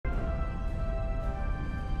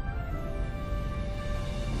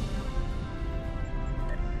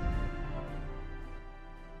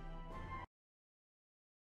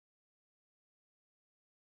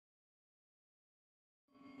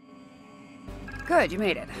Good, you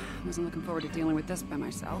made it. Wasn't looking forward to dealing with this by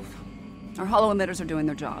myself. Our holo emitters are doing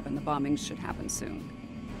their job, and the bombings should happen soon.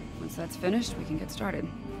 Once that's finished, we can get started.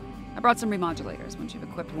 I brought some remodulators. Once you've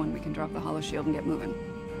equipped one, we can drop the holo shield and get moving.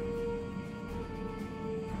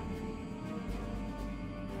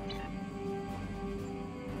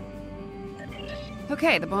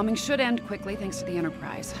 Okay, the bombing should end quickly thanks to the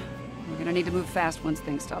Enterprise. We're gonna need to move fast once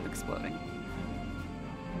things stop exploding.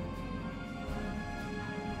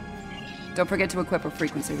 Don't forget to equip a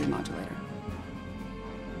frequency remodulator.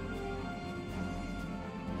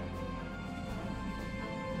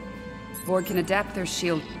 Borg can adapt their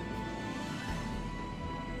shield.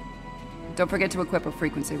 Don't forget to equip a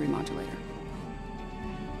frequency remodulator.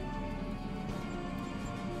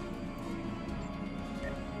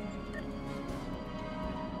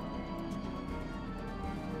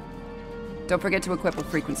 Don't forget to equip a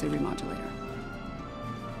frequency remodulator.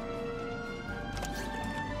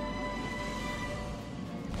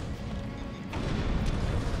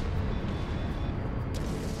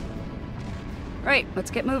 Right,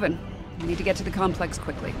 let's get moving. We need to get to the complex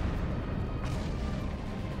quickly.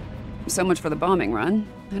 So much for the bombing run.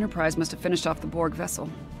 Enterprise must have finished off the Borg vessel.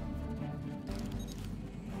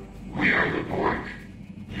 We are the Borg.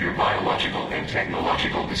 Your biological and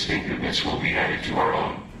technological distinctiveness will be added to our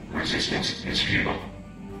own. Resistance is futile.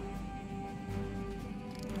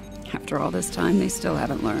 After all this time, they still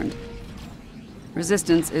haven't learned.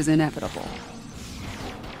 Resistance is inevitable.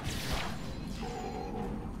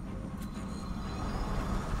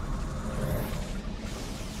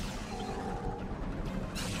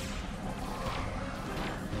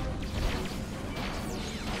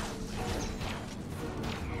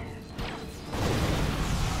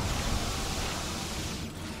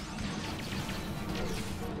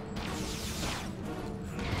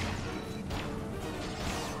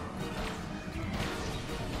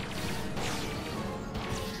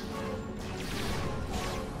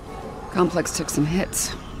 Complex took some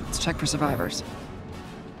hits. Let's check for survivors.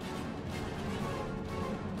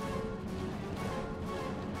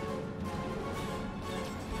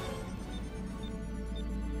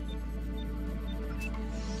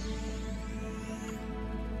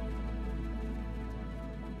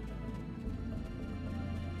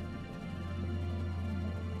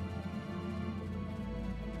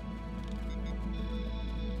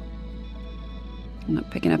 I'm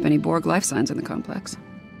not picking up any Borg life signs in the complex.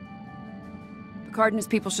 Picard and his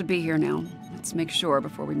people should be here now. Let's make sure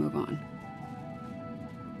before we move on.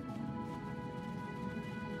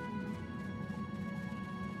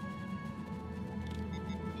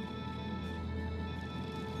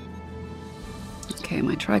 Okay,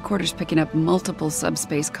 my tricorder's picking up multiple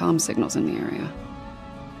subspace comm signals in the area.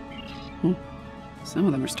 Some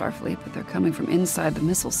of them are Starfleet, but they're coming from inside the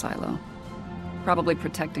missile silo. Probably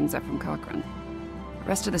protecting Zephyr Cochrane. The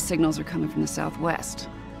rest of the signals are coming from the southwest.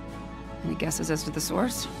 Any guesses as to the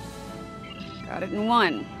source? Got it in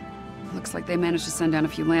one. Looks like they managed to send down a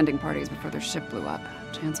few landing parties before their ship blew up.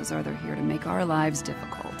 Chances are they're here to make our lives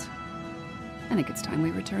difficult. I think it's time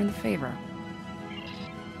we return the favor.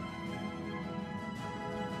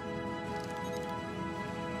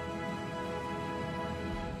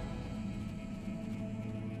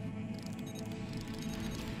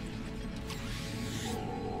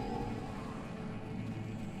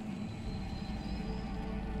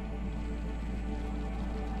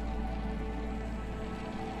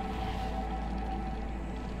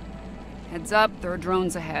 Heads up, there are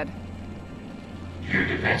drones ahead. Your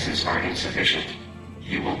defenses are insufficient.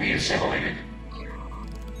 You will be assimilated.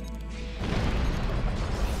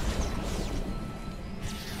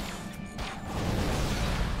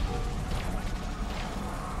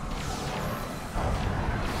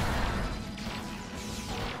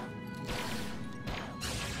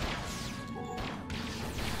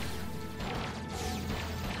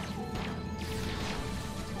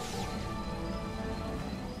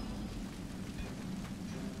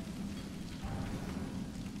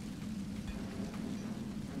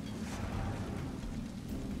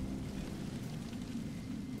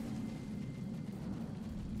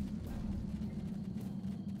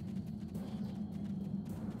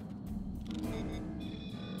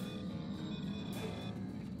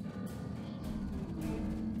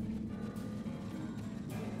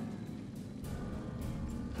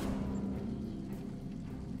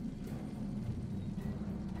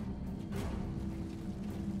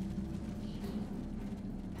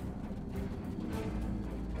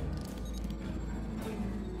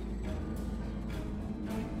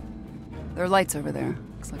 There are lights over there.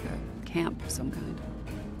 Looks like a camp of some kind.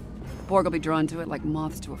 The Borg will be drawn to it like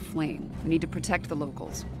moths to a flame. We need to protect the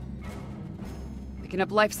locals. Picking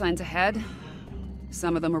up life signs ahead.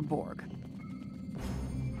 Some of them are Borg.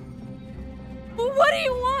 What do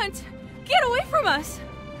you want? Get away from us!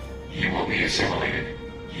 You will be assimilated.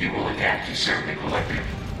 You will adapt to serve the collective.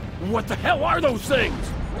 What the hell are those things?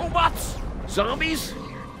 Robots? Zombies?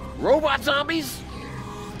 Robot zombies?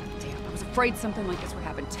 Damn, I was afraid something like this would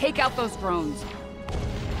happen. Take out those drones.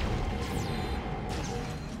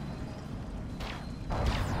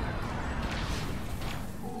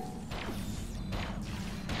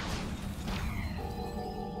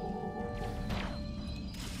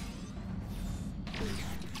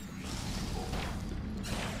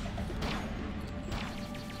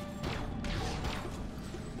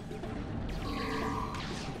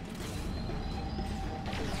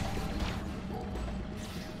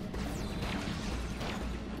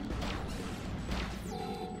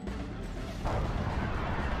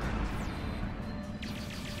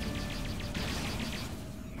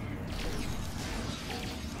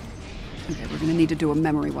 Okay, we're gonna need to do a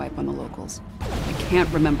memory wipe on the locals. I can't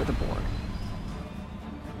remember the Borg.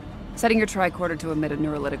 Setting your tricorder to emit a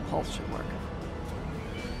neurolytic pulse should work.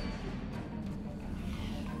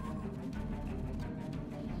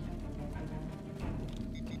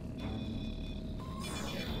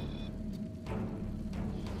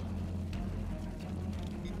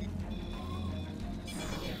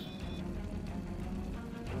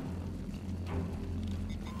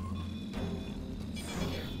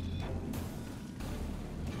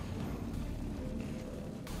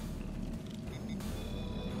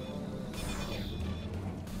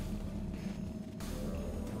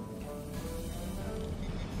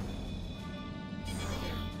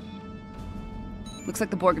 Looks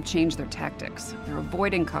like the Borg have changed their tactics. They're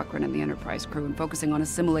avoiding Cochrane and the Enterprise crew and focusing on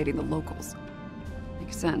assimilating the locals.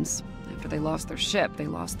 Makes sense. After they lost their ship, they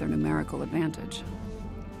lost their numerical advantage.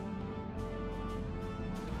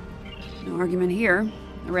 No argument here.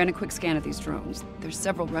 I ran a quick scan of these drones. There's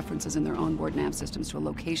several references in their onboard nav systems to a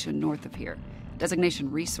location north of here. Designation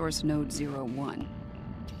Resource Node 01.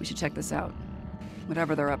 We should check this out.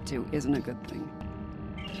 Whatever they're up to isn't a good thing.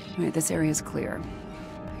 All right, this area is clear.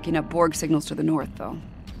 Picking up Borg signals to the north, though.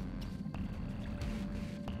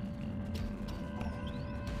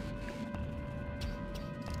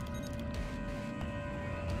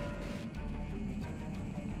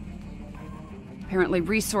 Apparently,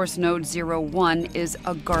 Resource Node 01 is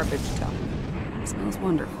a garbage dump. It smells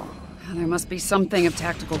wonderful. There must be something of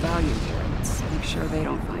tactical value here. Let's make sure they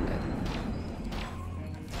don't find it.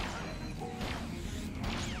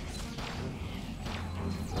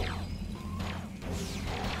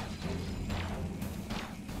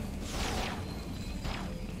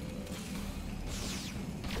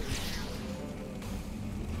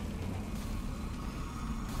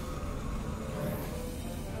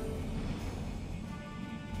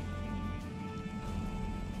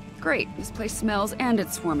 Great. This place smells and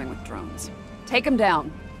it's swarming with drones. Take them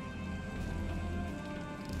down.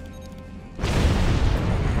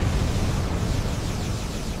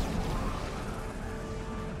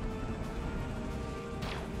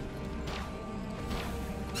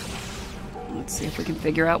 Let's see if we can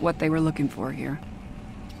figure out what they were looking for here.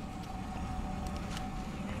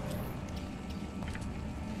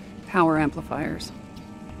 Power amplifiers.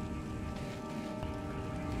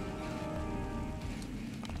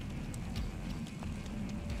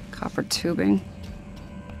 Copper tubing.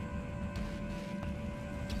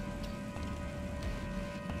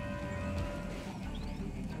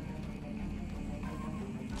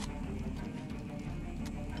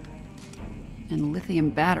 And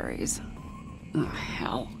lithium batteries. Oh,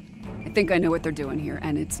 hell. I think I know what they're doing here,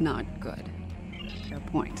 and it's not good. Fair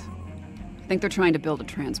point. I think they're trying to build a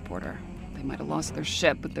transporter. They might have lost their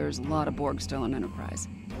ship, but there's a lot of Borg still in Enterprise.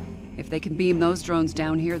 If they can beam those drones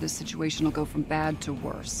down here, this situation will go from bad to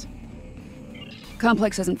worse.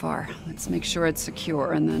 Complex isn't far. Let's make sure it's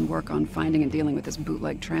secure and then work on finding and dealing with this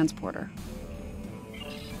bootleg transporter.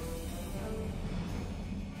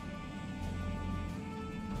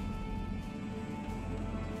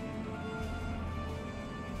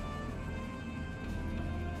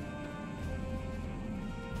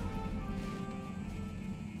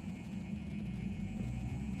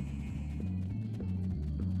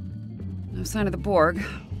 No sign of the Borg.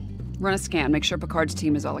 Run a scan, make sure Picard's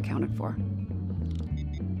team is all accounted for.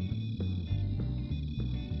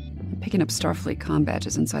 I'm picking up Starfleet comm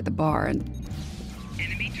badges inside the bar and...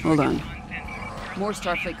 Hold on. More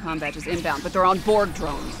Starfleet comm badges inbound, but they're on Borg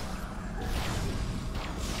drones.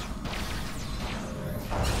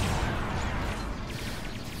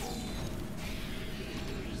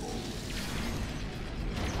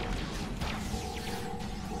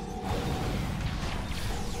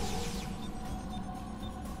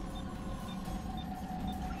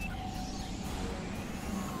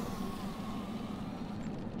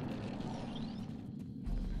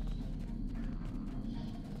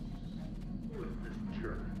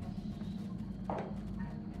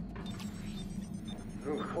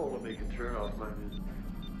 Don't call to make a turn off my music.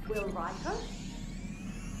 Will Riker?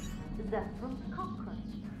 Zephyr Cochrane.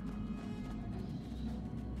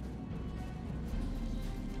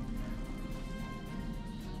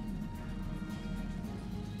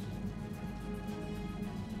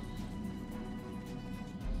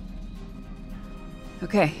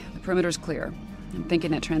 Okay, the perimeter's clear. I'm thinking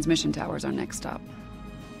that transmission tower's our next stop.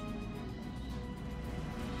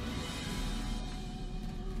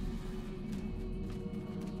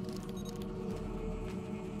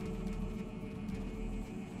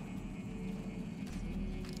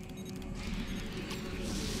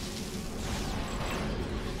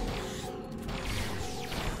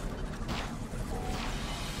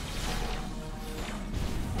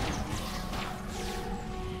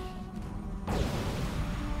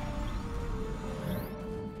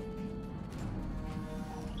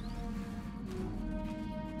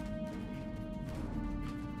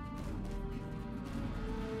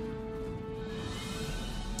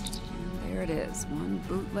 There it is, one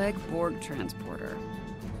bootleg Borg transporter.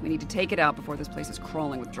 We need to take it out before this place is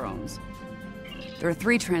crawling with drones. There are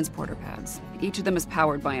 3 transporter pads. Each of them is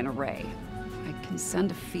powered by an array. I can send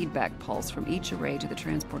a feedback pulse from each array to the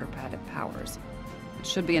transporter pad it powers. It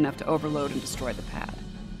should be enough to overload and destroy the pad.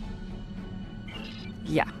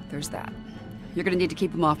 Yeah, there's that. You're gonna need to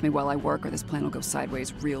keep them off me while I work, or this plan will go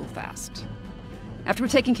sideways real fast. After we're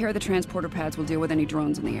taking care of the transporter pads, we'll deal with any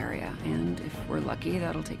drones in the area. And if we're lucky,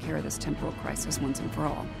 that'll take care of this temporal crisis once and for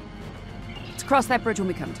all. Let's cross that bridge when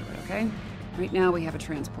we come to it, okay? Right now, we have a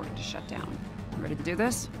transporter to shut down. You ready to do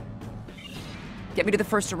this? Get me to the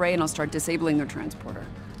first array and I'll start disabling their transporter.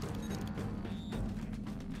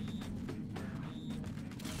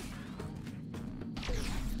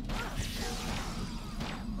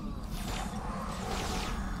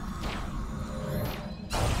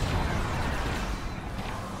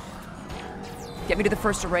 Get me to the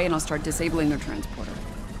first array and I'll start disabling their transporter.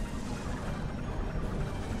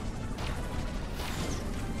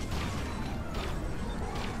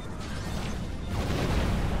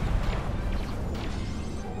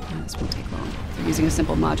 This won't take long. They're using a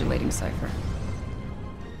simple modulating cipher.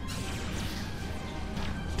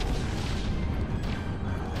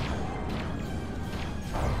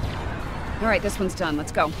 All right, this one's done.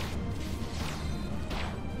 Let's go.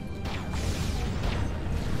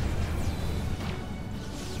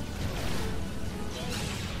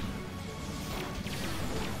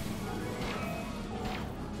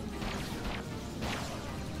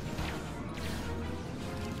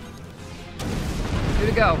 Two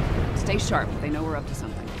to go. Stay sharp. They know we're up to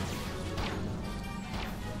something.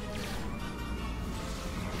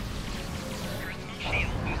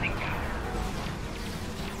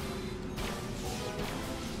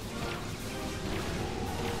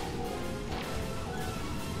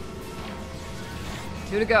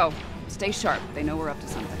 Two to go. Stay sharp. They know we're up to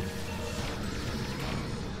something.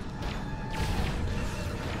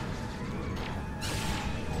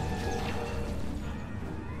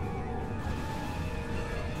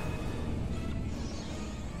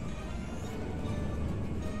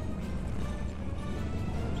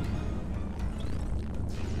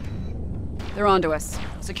 They're onto us.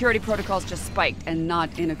 Security protocols just spiked, and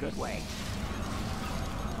not in a good way.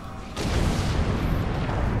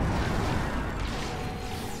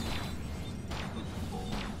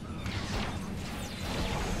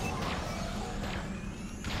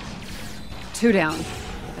 Two down.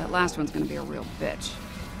 That last one's gonna be a real bitch.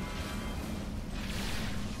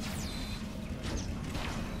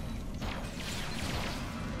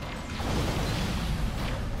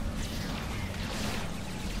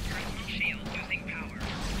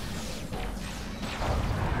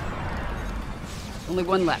 Only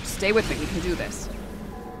one left. Stay with me. We can do this.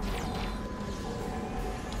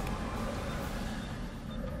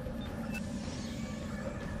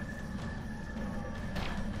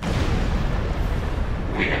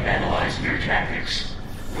 We have analyzed your tactics.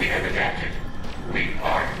 We have adapted. We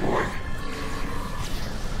are Borg.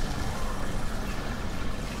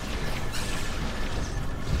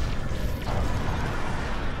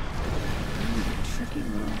 Tricky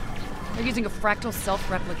little. They're using a fractal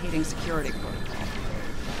self-replicating security protocol.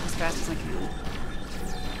 As fast as I can.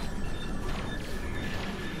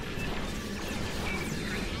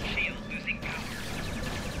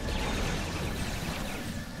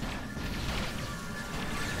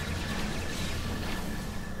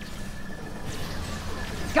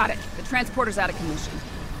 Got it. The transporter's out of commission.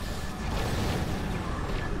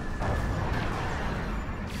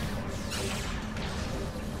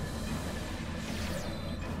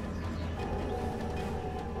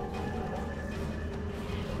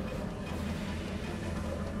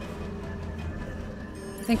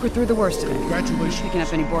 think we're through the worst of it. Congratulations. Picking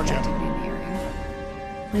up any Borg Gemma. activity in the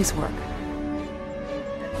area. Nice work.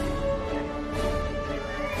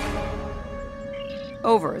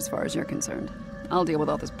 Over as far as you're concerned. I'll deal with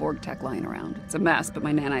all this Borg tech lying around. It's a mess, but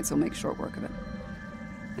my nanites will make short work of it.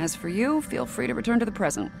 As for you, feel free to return to the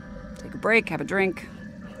present. Take a break, have a drink.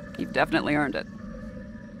 You've definitely earned it.